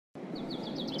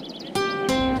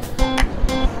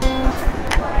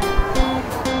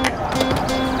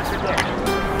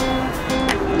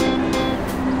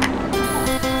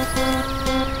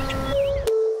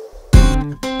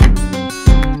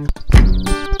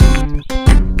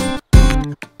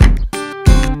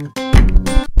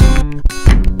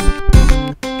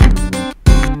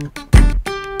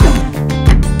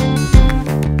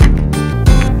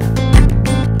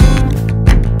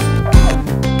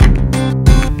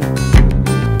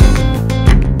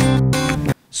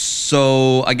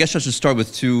So I guess I should start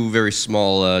with two very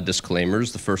small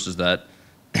disclaimers. The first is that,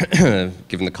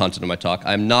 given the content of my talk,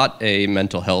 I'm not a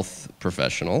mental health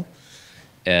professional.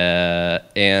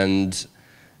 And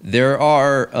there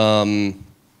are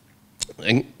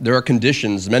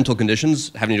conditions, mental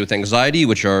conditions, having to do with anxiety,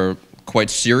 which are quite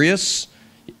serious,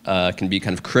 can be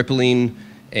kind of crippling,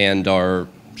 and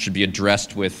should be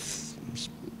addressed with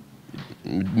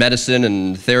medicine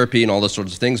and therapy and all those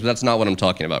sorts of things, but that's not what I'm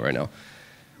talking about right now.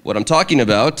 What I'm talking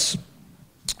about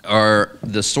are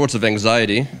the sorts of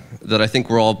anxiety that I think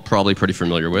we're all probably pretty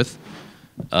familiar with.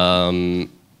 Sorts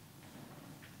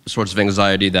of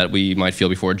anxiety that we might feel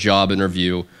before a job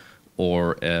interview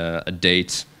or a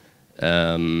date.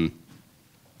 The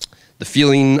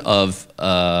feeling of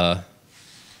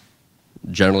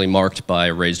generally marked by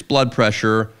raised blood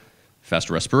pressure,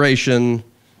 faster respiration,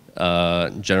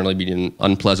 generally being an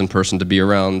unpleasant person to be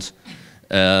around.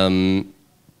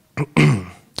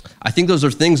 I think those are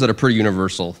things that are pretty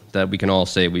universal that we can all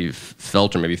say we've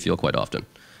felt or maybe feel quite often.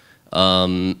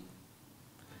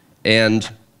 And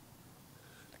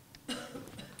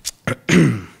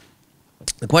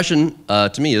the question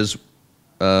to me is,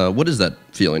 what is that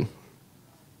feeling?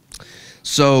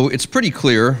 So it's pretty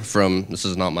clear from, this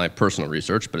is not my personal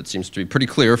research, but it seems to be pretty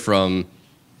clear from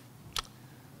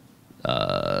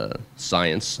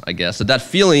science, I guess, that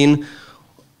feeling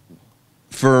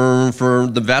for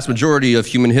the vast majority of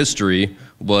human history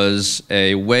was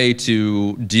a way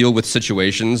to deal with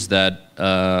situations that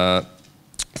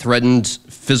threatened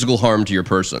physical harm to your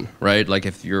person, right? Like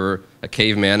if you're a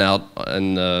caveman out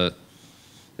in the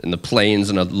plains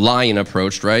and a lion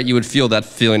approached, right? You would feel that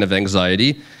feeling of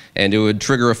anxiety, and it would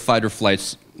trigger a fight or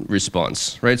flight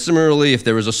response, right? Similarly, if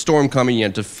there was a storm coming, you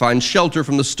had to find shelter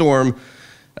from the storm,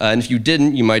 and if you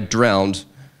didn't, you might drown.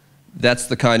 That's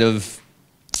the kind of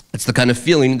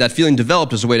feeling, that feeling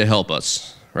developed as a way to help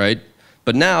us, right?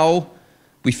 But now,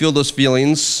 we feel those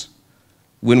feelings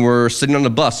when we're sitting on a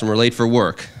bus and we're late for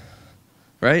work,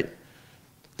 right?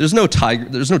 There's no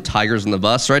tigers in the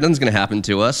bus, right? Nothing's gonna happen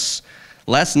to us.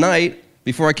 Last night,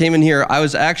 before I came in here, I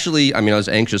was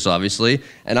anxious, obviously,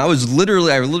 and I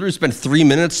literally spent 3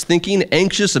 minutes thinking,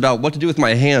 anxious about what to do with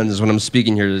my hands when I'm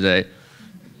speaking here today.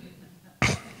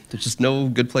 There's just no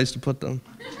good place to put them.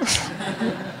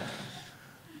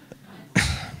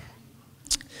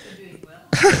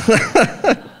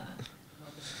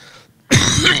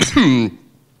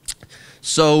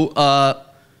 So,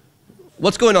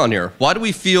 what's going on here? Why do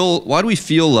we feel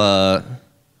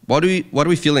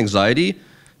anxiety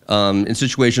in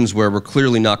situations where we're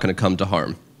clearly not going to come to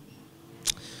harm?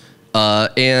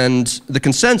 And the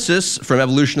consensus from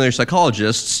evolutionary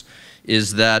psychologists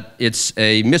is that it's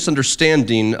a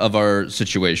misunderstanding of our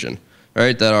situation,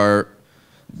 right? That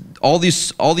all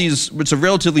these, it's a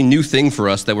relatively new thing for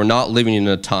us that we're not living in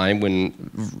a time when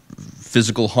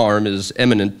physical harm is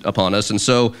imminent upon us, and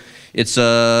so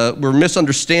we're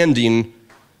misunderstanding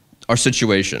our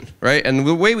situation, right? And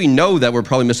the way we know that we're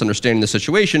probably misunderstanding the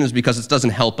situation is because it doesn't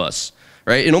help us,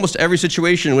 right? In almost every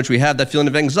situation in which we have that feeling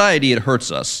of anxiety, it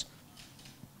hurts us.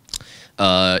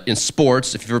 In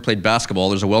sports, if you've ever played basketball,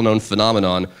 there's a well-known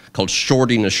phenomenon called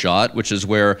shorting a shot, which is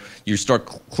where you start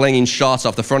clanging shots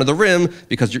off the front of the rim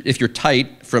because if you're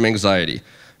tight from anxiety,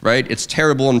 right? It's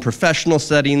terrible in professional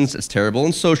settings, it's terrible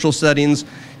in social settings,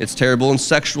 it's terrible in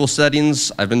sexual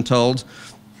settings, I've been told.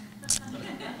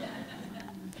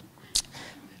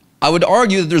 I would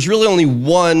argue that there's really only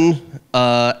one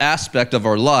aspect of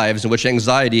our lives in which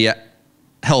anxiety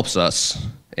helps us,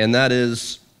 and that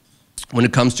is when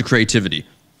it comes to creativity.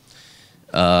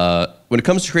 When it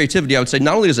comes to creativity, I would say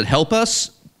not only does it help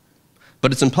us,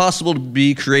 but it's impossible to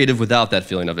be creative without that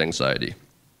feeling of anxiety.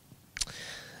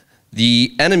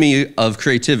 The enemy of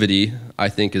creativity, I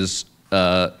think, is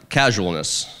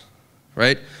casualness,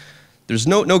 right? There's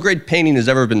no great painting has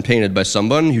ever been painted by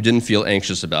someone who didn't feel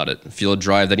anxious about it, feel a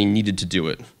drive that he needed to do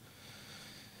it.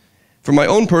 From my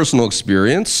own personal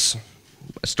experience,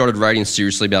 I started writing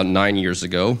seriously about 9 years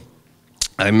ago.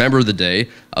 I remember the day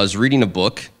I was reading a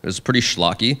book, it was pretty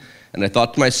schlocky, and I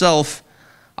thought to myself,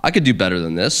 I could do better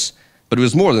than this, but it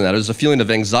was more than that. It was a feeling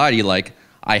of anxiety like,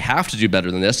 I have to do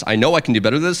better than this, I know I can do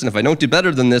better than this, and if I don't do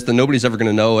better than this, then nobody's ever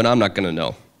gonna know, and I'm not gonna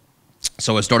know.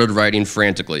 So I started writing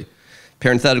frantically.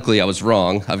 Parenthetically, I was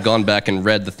wrong. I've gone back and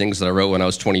read the things that I wrote when I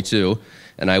was 22,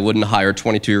 and I wouldn't hire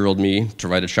 22-year-old me to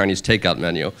write a Chinese takeout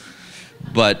menu.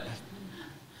 But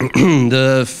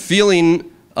the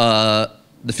feeling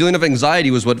the feeling of anxiety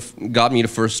was what got me to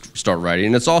first start writing,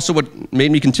 and it's also what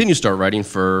made me continue to start writing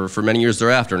for many years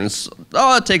thereafter. And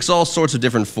it takes all sorts of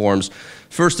different forms.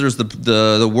 First, there's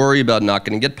the worry about not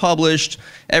going to get published.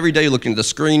 Every day you're looking at the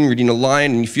screen, reading a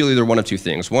line, and you feel either one of two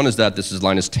things. One is that this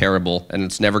line is terrible, and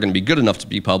it's never going to be good enough to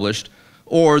be published.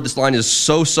 Or this line is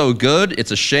so good,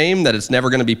 it's a shame that it's never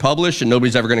going to be published, and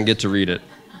nobody's ever going to get to read it.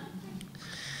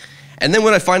 And then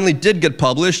when I finally did get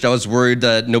published, I was worried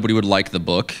that nobody would like the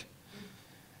book.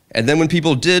 And then when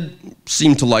people did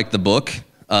seem to like the book,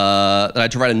 I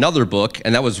had to write another book,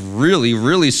 and that was really,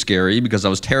 really scary because I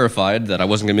was terrified that I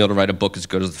wasn't going to be able to write a book as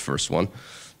good as the first one.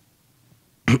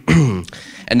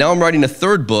 And now I'm writing a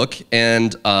third book,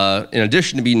 and in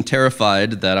addition to being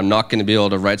terrified that I'm not going to be able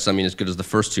to write something as good as the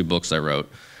first two books I wrote,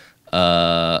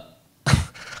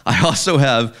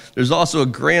 there's also a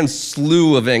grand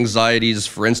slew of anxieties.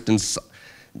 For instance,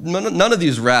 none of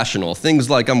these rational. Things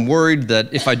like I'm worried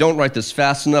that if I don't write this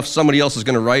fast enough, somebody else is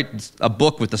going to write a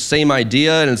book with the same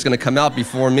idea and it's going to come out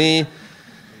before me.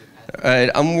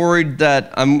 I'm worried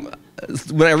that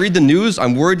when I read the news,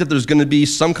 I'm worried that there's going to be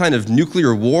some kind of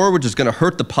nuclear war which is going to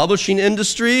hurt the publishing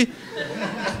industry.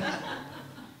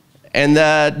 And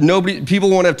that people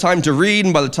won't have time to read,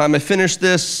 and by the time I finish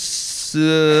this,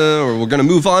 or we're going to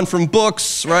move on from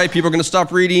books, right? People are going to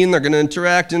stop reading, they're going to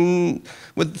interact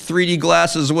with 3D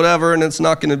glasses, whatever, and it's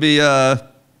not going to be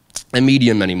a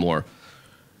medium anymore.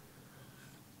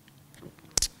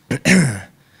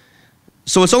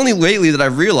 So it's only lately that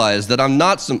I've realized that I'm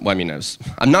not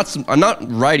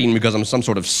writing because I'm some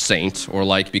sort of saint, or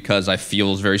like because I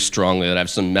feel very strongly that I have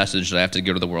some message that I have to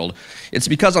give to the world. It's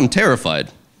because I'm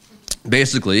terrified,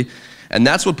 basically, and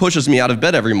that's what pushes me out of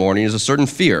bed every morning, is a certain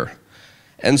fear.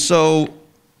 And so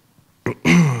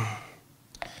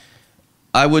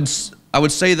I would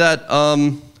say that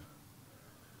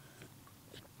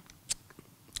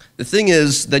the thing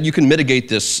is that you can mitigate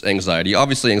this anxiety.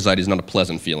 Obviously, anxiety is not a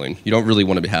pleasant feeling. You don't really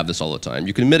want to have this all the time.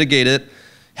 You can mitigate it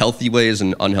healthy ways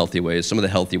and unhealthy ways. Some of the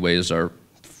healthy ways are,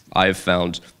 I've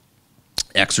found,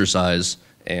 exercise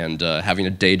and having a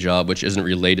day job which isn't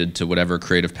related to whatever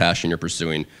creative passion you're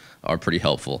pursuing are pretty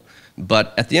helpful.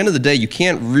 But at the end of the day, you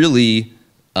can't really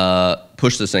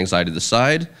push this anxiety to the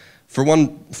side for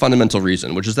one fundamental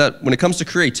reason, which is that when it comes to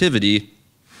creativity,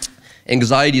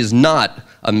 anxiety is not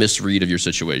a misread of your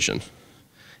situation.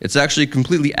 It's actually a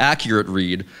completely accurate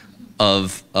read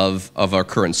of our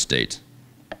current state.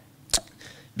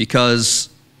 Because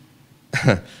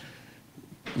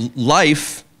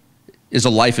life is a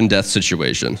life and death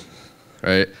situation,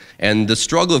 right? And the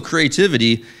struggle of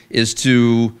creativity is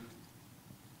to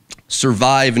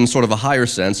survive in sort of a higher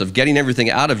sense of getting everything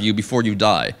out of you before you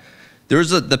die.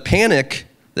 The panic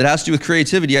that has to do with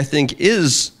creativity, I think,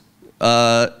 is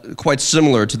quite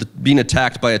similar to being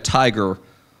attacked by a tiger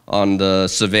on the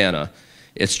savannah.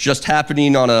 It's just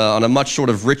happening on a much sort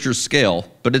of richer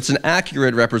scale, but it's an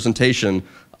accurate representation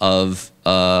of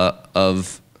the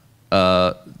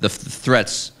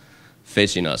threats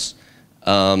facing us.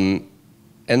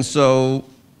 And so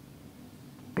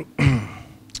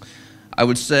I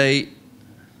would say,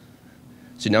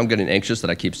 see, now I'm getting anxious that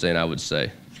I keep saying I would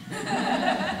say.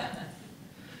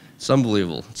 It's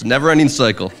unbelievable. It's a never-ending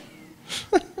cycle.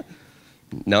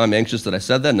 Now I'm anxious that I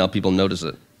said that, now people notice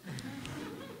it.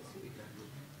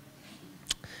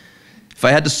 If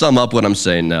I had to sum up what I'm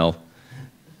saying now,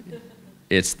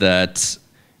 it's that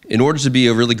in order to be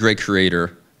a really great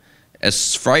creator,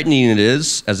 as frightening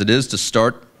as it is to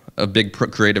start a big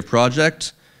creative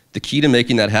project, the key to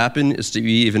making that happen is to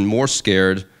be even more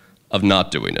scared of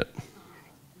not doing it.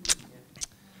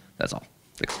 That's all.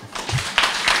 Thanks.